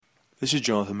This is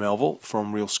Jonathan Melville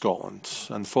from Real Scotland,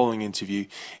 and the following interview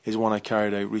is one I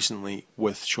carried out recently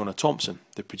with Shona Thomson,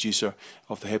 the producer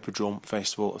of the Hippodrome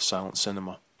Festival of Silent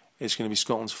Cinema. It's going to be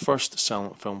Scotland's first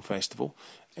silent film festival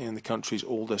and the country's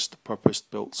oldest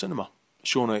purpose-built cinema.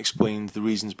 Shona explained the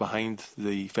reasons behind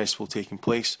the festival taking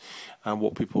place and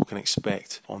what people can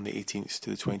expect on the 18th to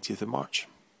the 20th of March.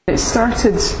 It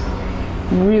started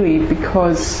really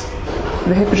because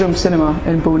the Hippodrome Cinema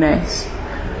in Bo'ness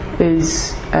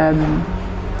is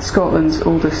Scotland's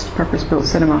oldest purpose-built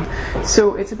cinema.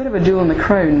 So it's a bit of a jewel in the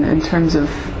crown in terms of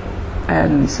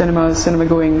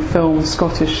cinema-going film,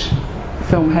 Scottish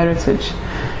film heritage.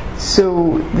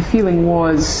 So the feeling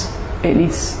was it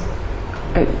needs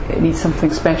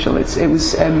something special. It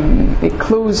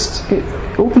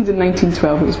opened in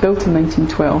 1912. It was built in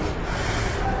 1912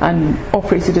 and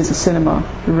operated as a cinema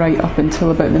right up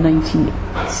until about the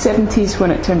 1970s,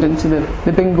 when it turned into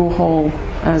the bingo hall,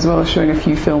 as well as showing a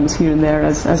few films here and there,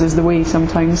 as is the way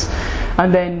sometimes.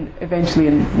 And then eventually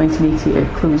in 1980 it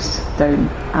closed down,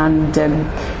 and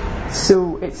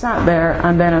so it sat there,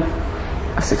 and then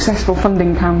a successful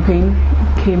funding campaign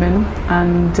came in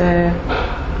and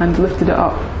lifted it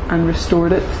up and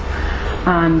restored it.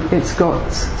 And it's got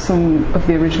some of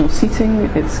the original seating,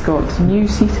 it's got new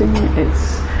seating,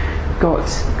 it's got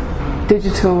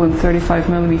digital and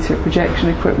 35mm projection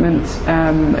equipment.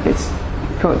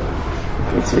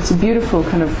 It's a beautiful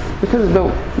kind of, because it's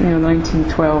built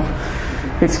 1912,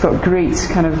 it's got great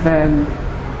kind of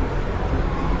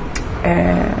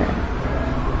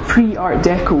pre-Art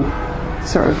Deco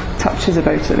sort of touches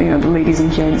about it. The ladies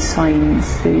and gents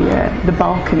signs, the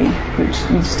balcony, which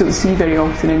you just don't see very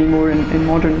often anymore in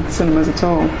modern cinemas at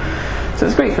all. So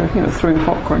it's great for throwing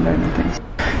popcorn down and things.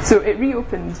 So it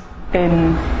reopened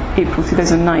in April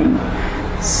 2009.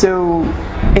 So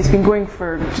it's been going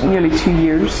for nearly 2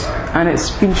 years, and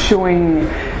it's been showing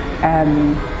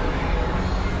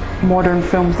modern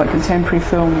films, like contemporary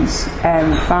films,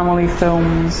 family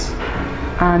films,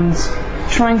 and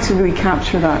trying to really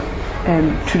capture that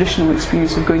traditional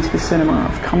experience of going to the cinema,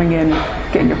 of coming in,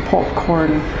 getting your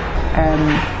popcorn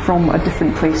from a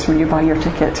different place where you buy your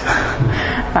ticket,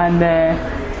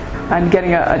 and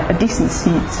getting a decent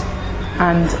seat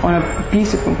and on a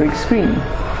beautiful big screen.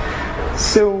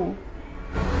 So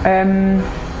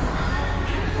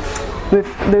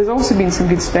there's also been some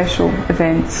good special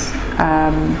events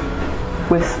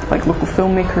with local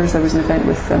filmmakers. There was an event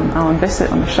with Alan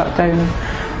Bissett on the shutdown.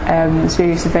 There's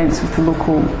various events with the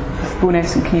local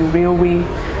Bo'ness and Kinneil Railway,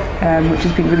 which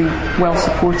has been really well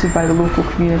supported by the local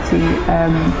community.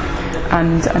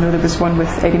 And I know there was one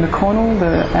with Eddie McConnell,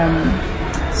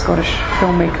 the Scottish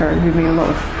filmmaker who made a lot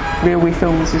of railway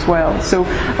films as well. So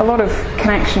a lot of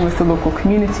connection with the local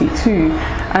community too.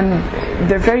 And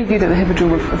they're very good at the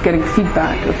Hippodrome of getting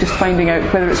feedback, of just finding out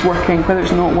whether it's working, whether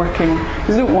it's not working,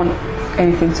 because they don't want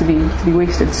anything to be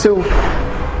wasted. So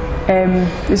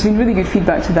there's been really good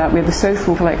feedback to that. We had the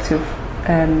Southwell Collective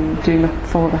doing the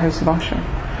Fall of the House of Usher,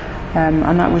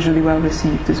 and that was really well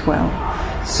received as well.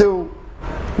 So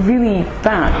really,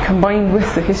 that combined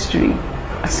with the history,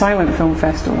 a silent film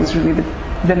festival was really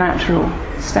the natural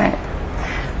step.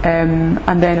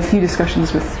 And then a few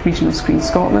discussions with Regional Screen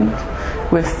Scotland,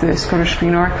 with the Scottish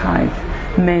Screen Archive,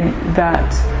 meant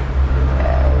that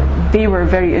they were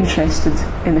very interested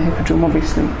in the Hippodrome,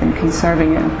 obviously, in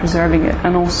conserving it and preserving it,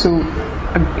 and also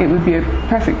it would be a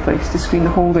perfect place to screen the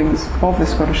holdings of the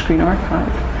Scottish Screen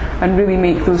Archive and really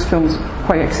make those films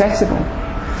quite accessible.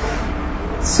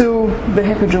 So the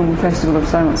Hippodrome Festival of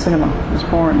Silent Cinema was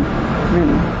born,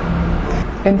 really.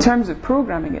 In terms of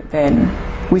programming it then,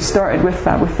 we started with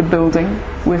that, with the building,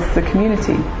 with the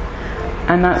community.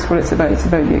 And that's what it's about. It's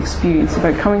about the experience,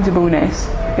 about coming to Bo'ness.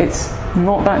 It's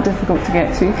not that difficult to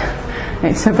get to.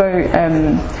 It's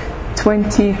about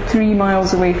 23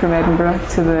 miles away from Edinburgh,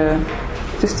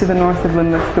 just to the north of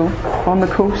Linlithgow, on the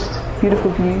coast.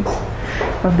 Beautiful views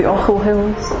of the Ochil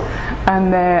Hills.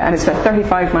 And it's about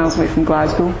 35 miles away from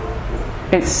Glasgow.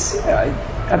 It's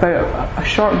about a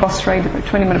short bus ride, about a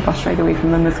 20-minute bus ride away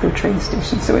from Linlithgow train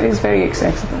station. So it is very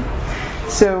accessible.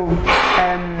 So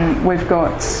we've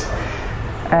got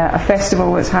a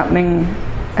festival that's happening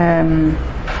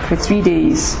for 3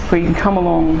 days, where you can come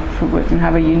along and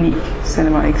have a unique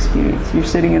cinema experience. You're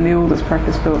sitting in the oldest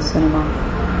purpose-built cinema,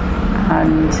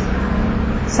 and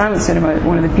silent cinema,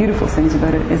 one of the beautiful things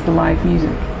about it is the live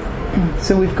music.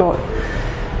 So we've got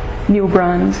Neil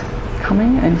Brand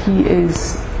coming, and he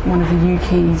is one of the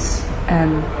UK's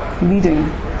leading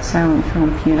silent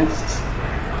film pianists.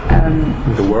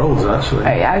 The world's, actually.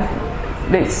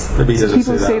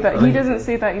 people say that he doesn't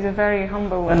say that. He's a very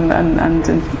humble and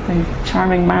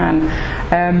charming man,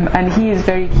 and he is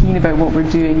very keen about what we're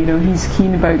doing. You know, he's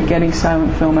keen about getting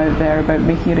silent film out there, about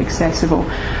making it accessible.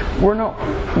 We're not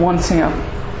wanting a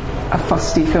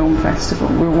fusty film festival.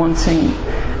 We're wanting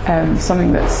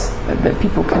something that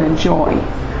people can enjoy.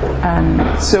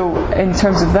 So in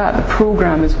terms of that, the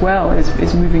programme as well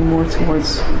is moving more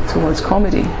towards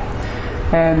comedy.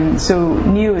 So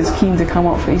Neil is keen to come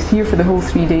up. He's here for the whole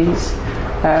 3 days.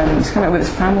 He's come out with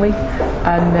his family,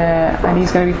 and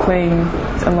he's going to be playing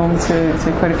along to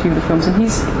quite a few of the films. And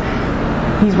he's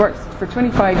worked for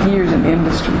 25 years in the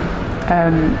industry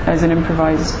as an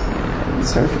improvised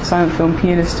sort of silent film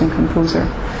pianist and composer.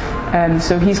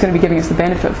 So he's going to be giving us the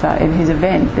benefit of that in his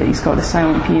event that he's got, the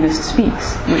Silent Pianist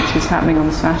Speaks, which is happening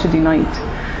on Saturday night.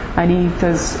 And he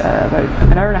does about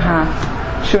an hour and a half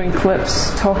showing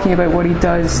clips, talking about what he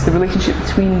does, the relationship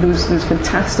between those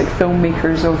fantastic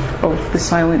filmmakers of the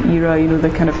silent era, you know, the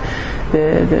kind of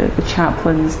the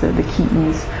Chaplins, the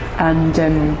Keatons,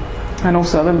 and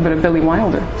also a little bit of Billy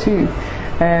Wilder too.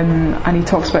 And he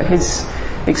talks about his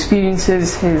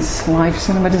experiences, his live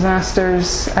cinema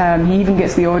disasters. He even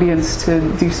gets the audience to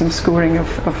do some scoring of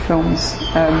films.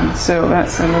 So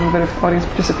that's a little bit of audience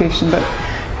participation, but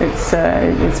it's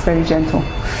very gentle.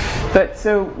 But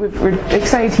so we're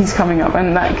excited he's coming up,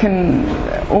 and that can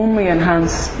only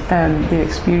enhance the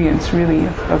experience really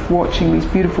of watching these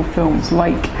beautiful films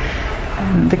like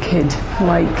The Kid,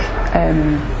 like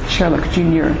Sherlock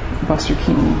Jr., Buster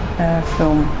Keaton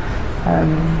film,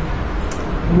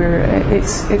 where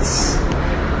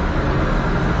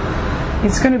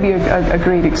it's going to be a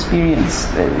great experience.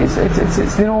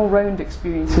 It's an all-round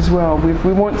experience as well.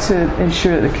 We want to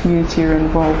ensure that the community are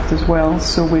involved as well.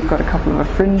 So we've got a couple of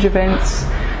fringe events.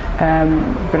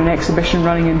 We've got an exhibition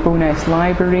running in Bowness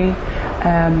Library.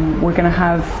 We're going to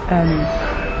have.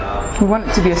 We want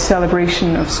it to be a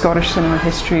celebration of Scottish cinema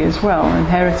history as well and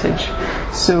heritage.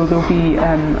 So there'll be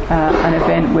an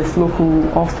event with local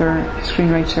author,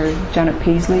 screenwriter Janet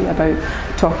Paisley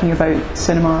talking about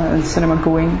cinema and cinema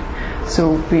going.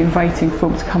 So we'll be inviting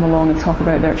folk to come along and talk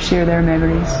about share their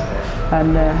memories,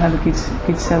 and have a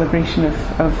good celebration of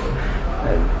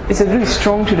it's a really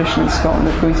strong tradition in Scotland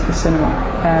of going to the cinema.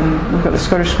 We've got the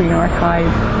Scottish Screen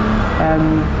Archive,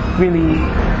 we've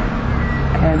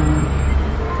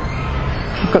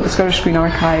got the Scottish Screen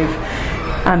Archive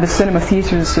and the Cinema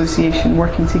Theatres Association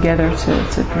working together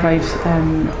to provide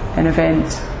an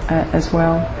event as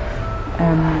well.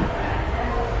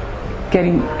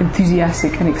 Getting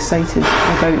enthusiastic and excited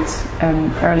about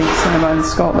early cinema in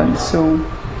Scotland, so you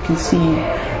can see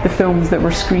the films that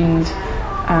were screened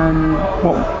and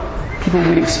what people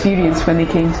would experience when they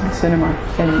came to the cinema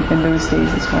in those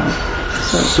days as well.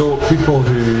 So people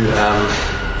who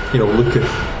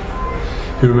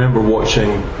who remember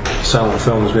watching silent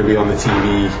films maybe on the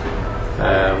TV,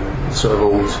 sort of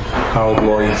old Harold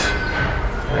Lloyd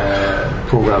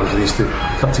programmes, they used to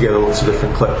cut together lots of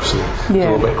different clips and a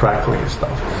little bit crackly and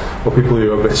stuff. Or people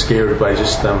who are a bit scared by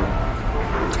just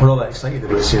we're not that excited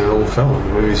about seeing an old film.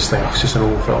 Maybe just think, it's just an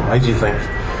old film. What do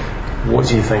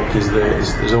you think is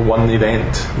there one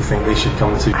event you think they should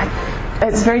come to?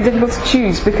 It's very difficult to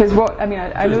choose because I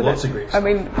know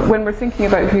that when we're thinking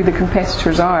about who the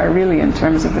competitors are really in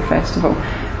terms of the festival,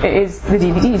 it is the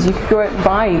DVDs. You could go out and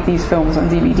buy these films on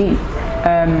DVD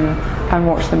and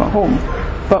watch them at home.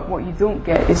 But what you don't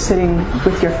get is sitting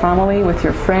with your family, with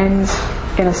your friends,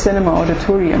 in a cinema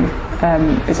auditorium.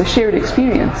 It's a shared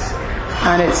experience.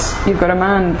 And you've got a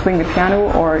man playing the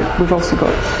piano, or we've also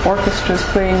got orchestras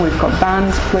playing, we've got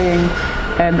bands playing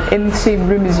in the same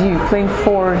room as you, playing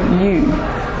for you,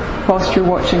 whilst you're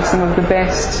watching some of the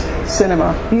best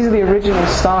cinema. These are the original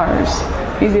stars.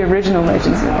 These are the original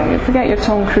legends. Forget your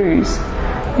Tom Cruise.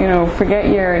 Forget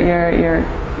your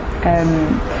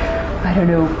I don't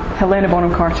know, Helena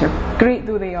Bonham Carter. Great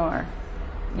though they are,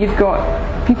 you've got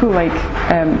people like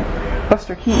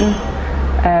Buster Keaton,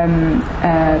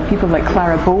 people like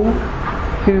Clara Bow,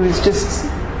 who is just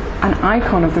an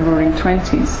icon of the Roaring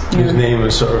Twenties. Whose name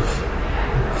is sort of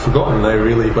forgotten now,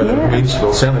 really, by the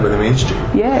mainstream, certainly by the mainstream.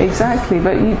 Yeah, exactly.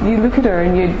 But you look at her,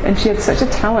 and she had such a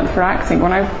talent for acting.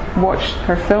 When I watched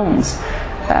her films,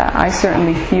 I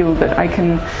certainly feel that I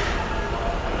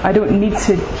don't need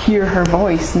to hear her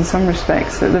voice in some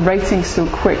respects, that the writing's so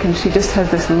quick and she just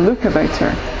has this look about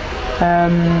her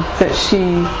that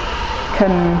she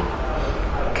can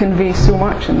convey so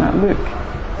much in that look.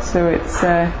 So it's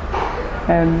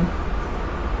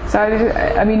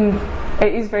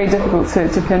it is very difficult to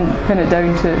pin it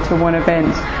down to one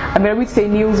event. I would say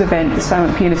Neil's event, the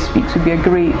Silent Pianist Speaks, would be a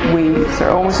great way, sort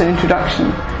of almost an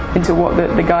introduction into what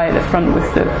the guy at the front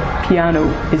with the piano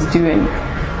is doing.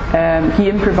 He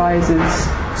improvises,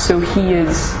 so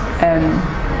he's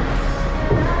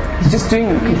just doing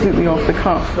them completely off the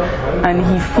cuff, and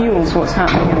he feels what's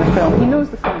happening in the film. He knows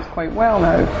the films quite well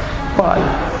now, but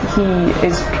he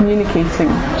is communicating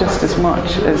just as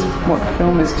much as what the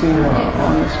film is doing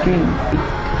on the screen.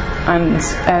 And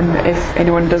if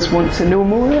anyone does want to know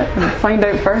more and find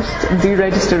out first, do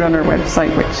register on our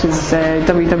website, which is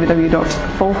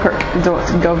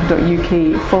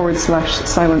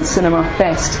www.falkirk.gov.uk/Silent Cinema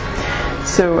Fest.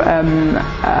 So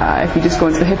if you just go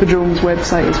onto the Hippodrome's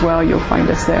website as well, you'll find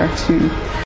us there too.